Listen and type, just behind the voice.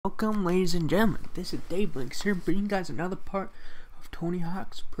Welcome, ladies and gentlemen. This is DataBlinx here, bringing you guys another part of Tony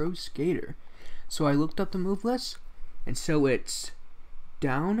Hawk's Pro Skater. So I looked up the move list, and so it's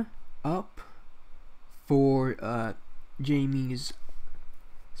down, up for Jamie's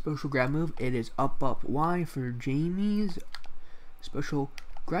special grab move. It is up, up, Y for Jamie's special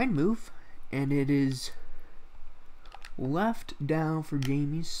grind move, and it is left down for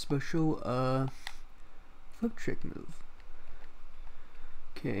Jamie's special flip trick move.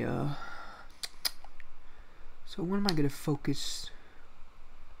 Okay, so when am I gonna focus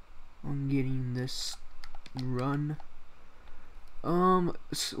on getting this run? So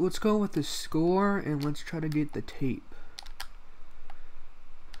let's go with the score and let's try to get the tape.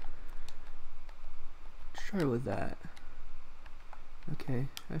 Let's try with that. Okay,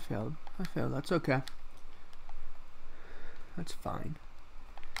 I failed. That's okay. That's fine.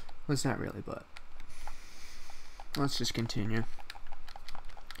 Well, it's not really, but let's just continue.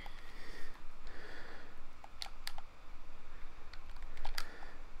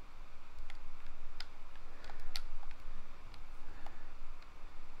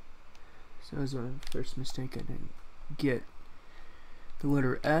 So that was my first mistake. I didn't get the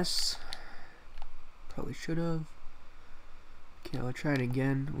letter S. Probably should have. Okay, I'll try it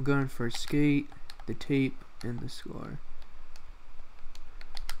again. We're going for skate, the tape, and the score.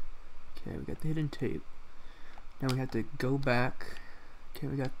 Okay, we got the hidden tape. Now we have to go back. Okay,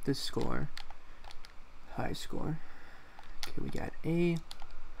 we got this score. High score. Okay, we got A.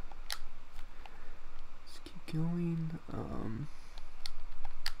 Let's keep going.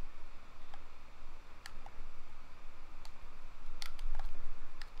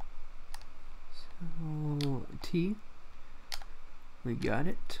 So T. We got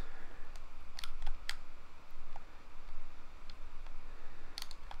it.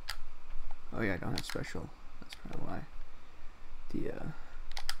 Oh yeah, I don't have special. That's probably why.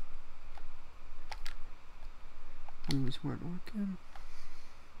 The moves weren't working.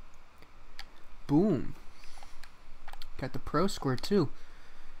 Boom. Got the pro score too.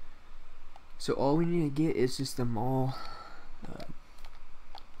 So all we need to get is just them all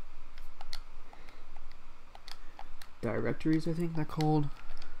directories, I think they're called.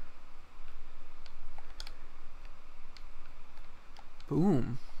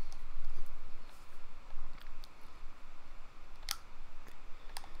 Boom.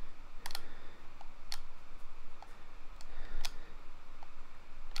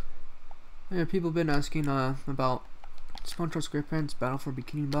 Yeah, people have been asking about SpongeBob SquarePants Battle for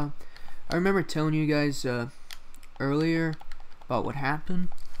Bikini Bottom. I remember telling you guys earlier about what happened,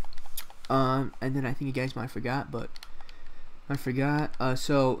 and then I think you guys might have forgot, but I forgot.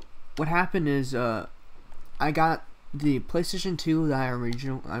 So what happened is I got the PlayStation 2 that I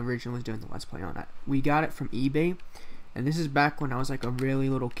originally was doing the Let's Play on. We got it from eBay, and this is back when I was like a really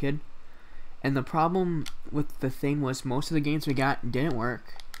little kid. And the problem with the thing was most of the games we got didn't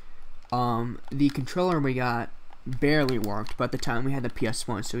work. The controller we got barely worked, but at the time we had the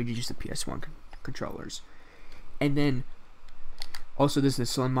PS1, so we used the PS1 controllers. And then also this is the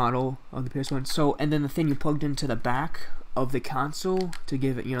slim model of the PS1. So, and then the thing you plugged into the back of the console to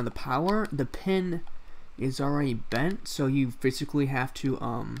give it, you know, the power, the pin is already bent, so you physically have to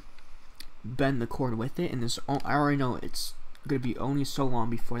bend the cord with it. And this, I already know it's gonna be only so long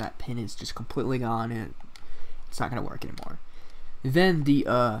before that pin is just completely gone and it's not gonna work anymore. Then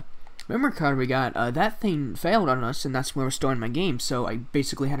the memory card we got, that thing failed on us, and that's where we're storing my game, so I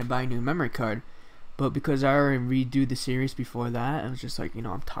basically had to buy a new memory card. But because I already redo the series before that, I was just like, you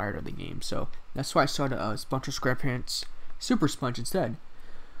know, I'm tired of the game, so that's why I started SpongeBob SquarePants Super Sponge instead.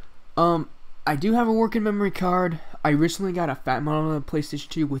 I do have a working memory card. I recently got a fat model of the PlayStation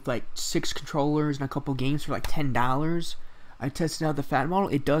 2 with like 6 controllers and a couple games for like $10. I tested out the fat model.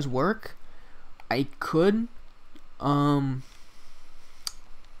 It does work. I could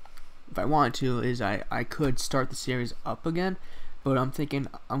if I wanted to, I could start the series up again, but I'm thinking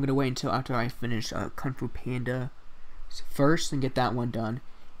I'm gonna wait until after I finish Kung Fu Panda first and get that one done.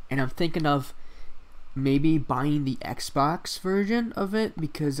 And I'm thinking of maybe buying the Xbox version of it,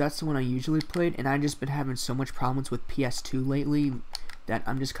 because that's the one I usually played, and I've just been having so much problems with PS2 lately that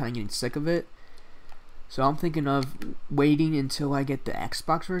I'm just kind of getting sick of it. So I'm thinking of waiting until I get the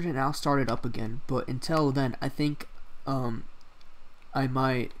Xbox version and I'll start it up again. But until then, I think I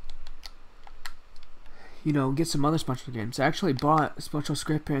might, you know, get some other SpongeBob games. I actually bought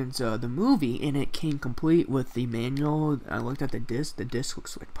SpongeBob SquarePants the movie, and it came complete with the manual. I looked at the disc. The disc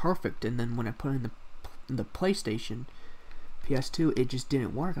looks like perfect, and then when I put it in the PlayStation PS2, it just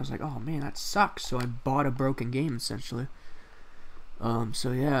didn't work. I was like, oh man, that sucks. So I bought a broken game essentially.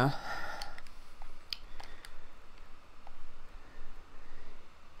 So yeah.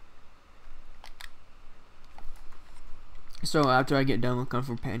 So after I get done with Kung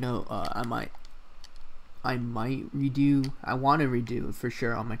Fu Panda, I might redo. I want to redo for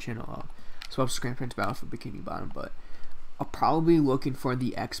sure on my channel. SpongeBob's Grandparents Battle for Bikini Bottom, but I'll probably be looking for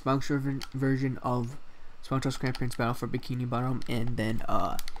the Xbox version of SpongeBob's Grandparents Battle for Bikini Bottom, and then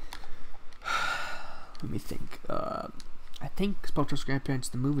let me think. I think SpongeBob's Grandparents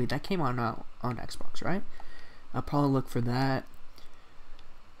the movie that came on Xbox, right? I'll probably look for that.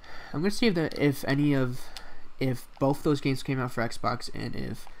 I'm gonna see if both those games came out for Xbox, and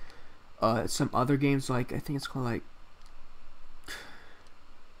if some other games, like I think it's called like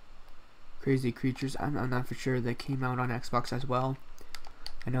Crazy Creatures, I'm not for sure, that came out on Xbox as well.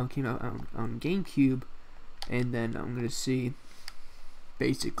 I know it came out on GameCube, and then I'm gonna see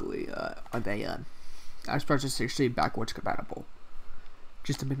basically are they Xbox is actually backwards compatible,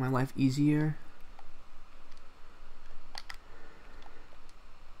 just to make my life easier.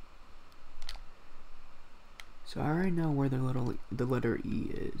 So I already know where the letter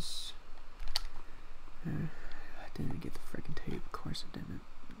E is. I didn't get the freaking tape. Of course I didn't.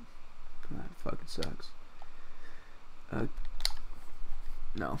 That fucking sucks.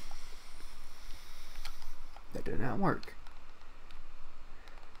 No. That did not work.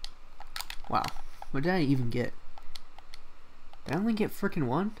 Wow. What did I even get? Did I only get freaking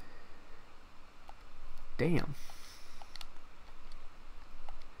one? Damn.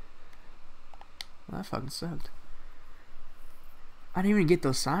 Well, that fucking sucked. I didn't even get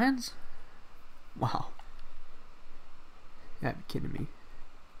those signs? Wow. You gotta be kidding me.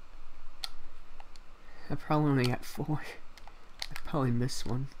 I probably only got 4. I probably missed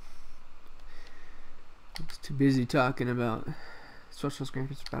one. I was too busy talking about SpongeBob's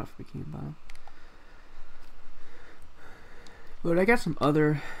Grandparents Battle for Bikini Bottom. But I got some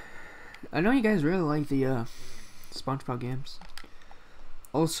other... I know you guys really like the SpongeBob games.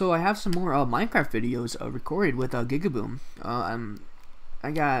 Also, I have some more Minecraft videos recorded with Gigaboom.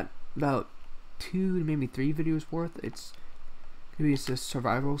 I got about 2 to maybe 3 videos worth. Maybe it's a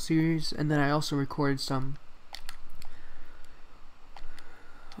survival series, and then I also recorded some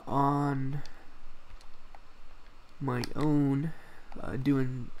on my own,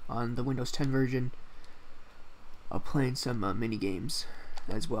 doing on the Windows 10 version, playing some mini games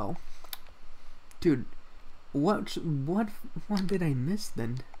as well. Dude, what one did I miss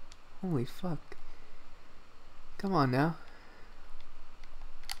then? Holy fuck! Come on now.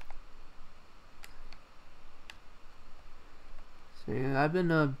 So yeah, I've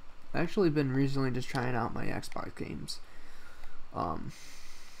been actually been recently just trying out my Xbox games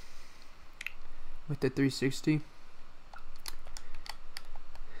with the 360.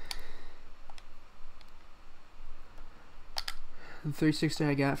 The 360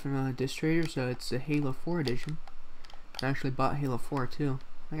 I got from Disc Trader, so it's a Halo 4 edition. I actually bought Halo 4 too.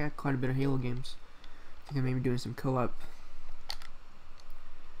 I got quite a bit of Halo games. I think I may be doing some co-op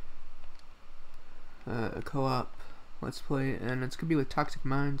let's play, and it's gonna be with Toxic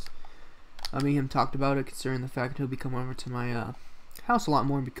Minds. Me and him talked about it, considering the fact he'll be coming over to my house a lot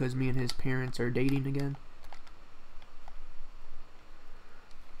more because me and his parents are dating again.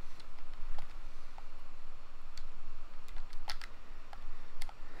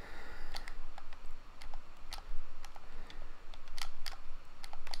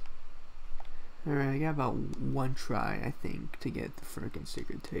 Alright, I got about 1 try, I think, to get the freaking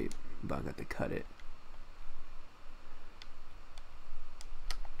secret tape, but I got to cut it.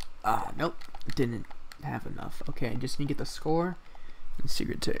 Ah, nope, didn't have enough. Okay, I just need to get the score and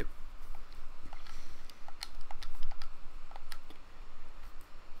secret tape.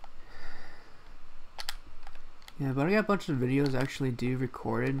 Yeah, but I got a bunch of videos actually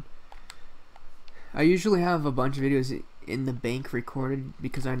recorded. I usually have a bunch of videos in the bank recorded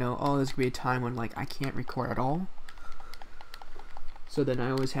because I know, oh, there's gonna be a time when like I can't record at all. So then I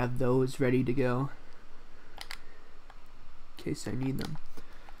always have those ready to go in case I need them.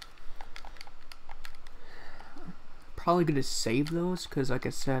 Probably gonna save those because, like I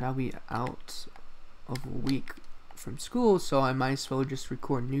said, I'll be out of a week from school, so I might as well just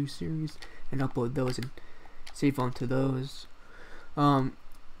record new series and upload those and save onto those.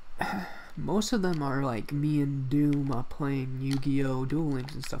 Most of them are like me and Doom playing Yu-Gi-Oh! Duel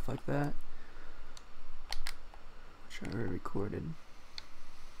Links and stuff like that, which I already recorded.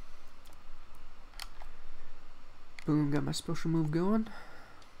 Boom, got my special move going.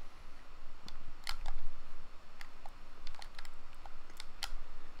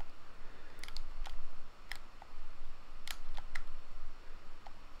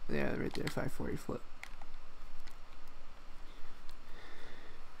 Yeah, right there, 540 flip.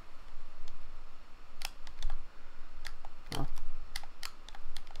 Oh.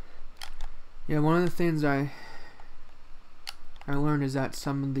 Yeah, one of the things I I learned is that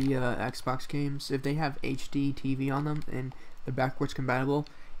some of the Xbox games, if they have HD TV on them and they're backwards compatible,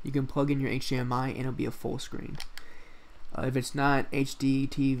 you can plug in your HDMI and it'll be a full screen. If it's not HD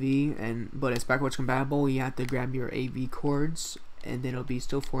TV but it's backwards compatible, you have to grab your AV cords and then it'll be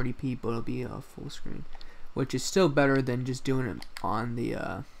still 40p, but it'll be a full screen, which is still better than just doing it on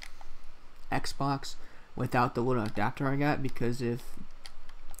the Xbox without the little adapter I got, because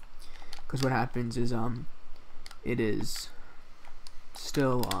what happens is it is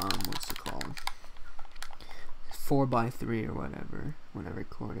still what's it called, 4x3 or whatever when I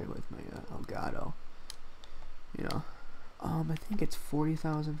record it with my Elgato, you know. I think it's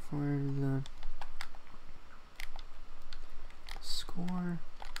 40,000 for the score,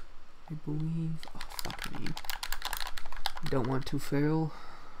 I believe. Oh, fuck me. Don't want to fail.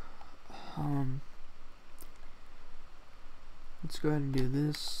 Let's go ahead and do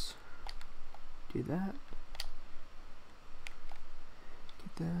this. Do that.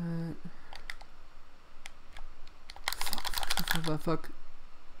 Get that. Fuck.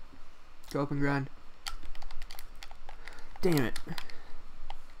 Go up and grind. Damn it.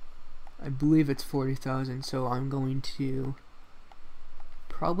 I believe it's 40,000, so I'm going to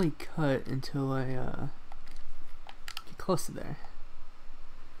probably cut until I get close to there.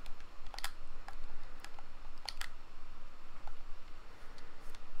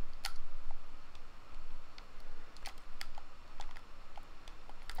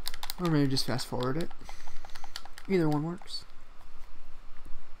 Or maybe just fast forward it. Either one works.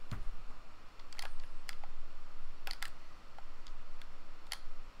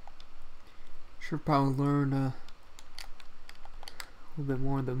 Should probably learn a little bit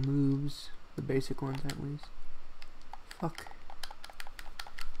more of the moves, the basic ones at least. Fuck.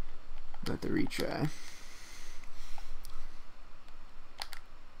 Got to retry.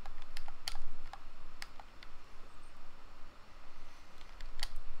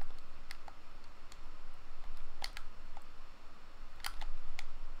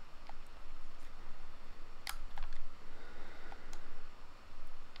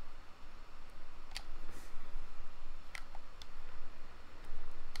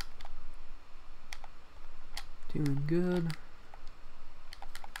 Doing good.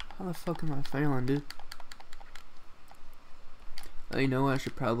 How the fuck am I failing, dude? Oh, you know what? I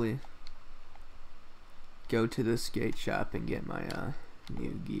should probably go to the skate shop and get my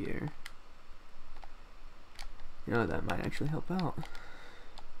new gear. You know, that might actually help out.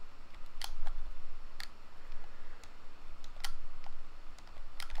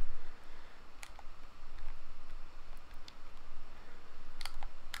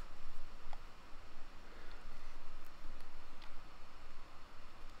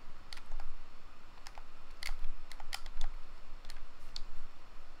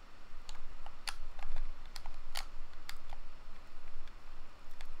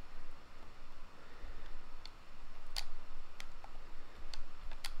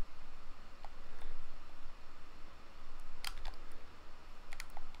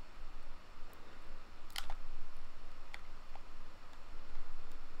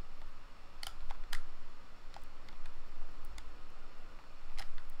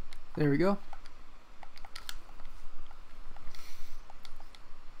 There we go.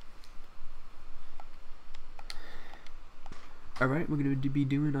 Alright, we're going to be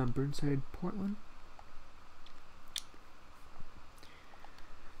doing Burnside Portland.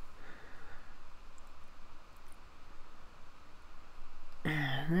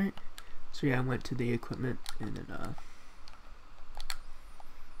 Alright. So yeah, I went to the equipment and then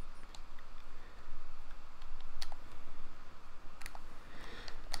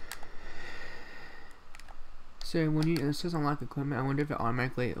so when it says unlock equipment, I wonder if it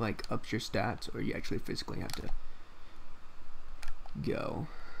automatically like ups your stats or you actually physically have to go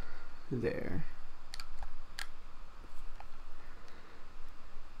there.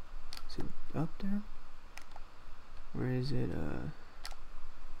 Is it up, down? Where is it?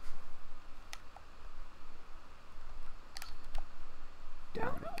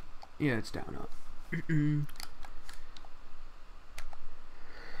 Down up. Yeah, it's down up.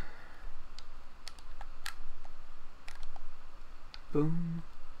 Boom.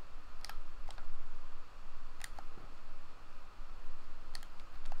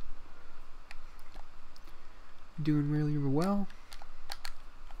 Doing really well.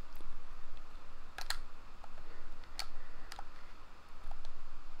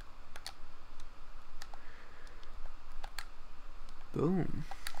 Boom.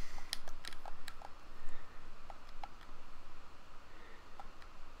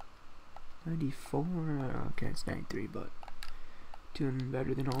 $94. Okay, it's 93, but doing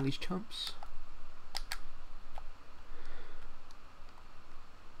better than all these chumps.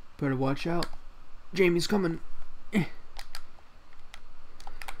 Better watch out. Jamie's coming.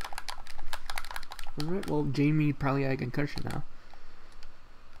 Alright, well, Jamie probably had a concussion now.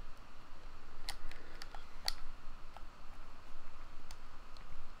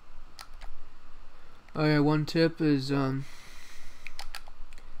 Oh yeah, one tip is a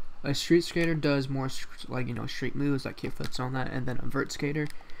street skater does more like, you know, street moves like kickflips on that, and then a vert skater,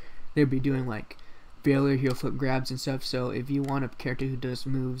 they'd be doing like failure heel flip grabs and stuff. So if you want a character who does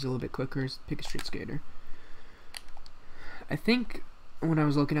moves a little bit quicker, pick a street skater. I think when I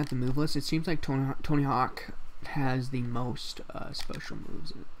was looking at the move list, it seems like Tony Hawk has the most special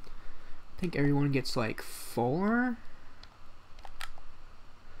moves. I think everyone gets like 4.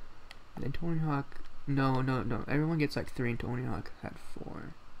 And then Tony Hawk. No. Everyone gets like 3, and Tony Hawk had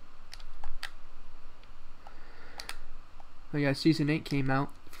 4. But yeah, Season 8 came out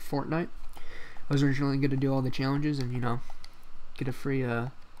for Fortnite. I was originally going to do all the challenges and, you know, get a free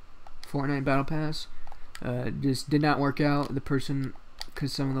Fortnite Battle Pass. Just did not work out. The person,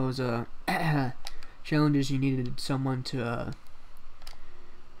 because some of those challenges you needed someone to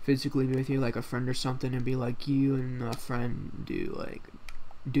physically be with you, like a friend or something, and be like you and a friend do like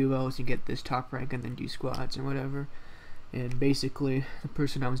duos and get this top rank and then do squads and whatever. And basically the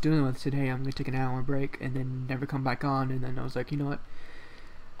person I was doing it with said, hey, I'm gonna take an hour break and then never come back on. And then I was like, you know what,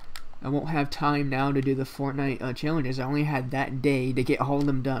 I won't have time now to do the Fortnite challenges. I only had that day to get all of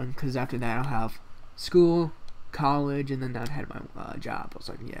them done, because after that I'll have school, college, and then I'd had my job. I was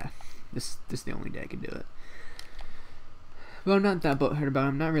like, yeah, this is the only day I can do it. But I'm not that butthurt about it.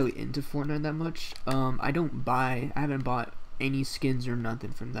 I'm not really into Fortnite that much. I haven't bought any skins or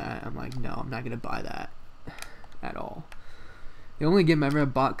nothing from that. I'm like, no, I'm not gonna buy that at all. The only game I ever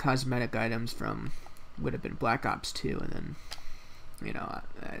bought cosmetic items from would have been Black Ops 2, and then, you know,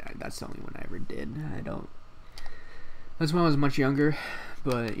 that's the only one I ever did. That's when I was much younger,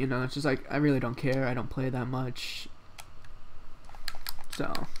 but, you know, it's just like, I really don't care. I don't play that much. So,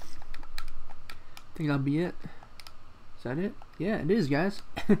 I think that'll be it. Is that it? Yeah, it is, guys.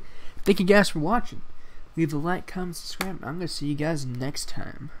 Thank you guys for watching. Leave a like, comment, subscribe. I'm going to see you guys next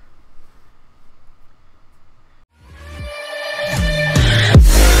time.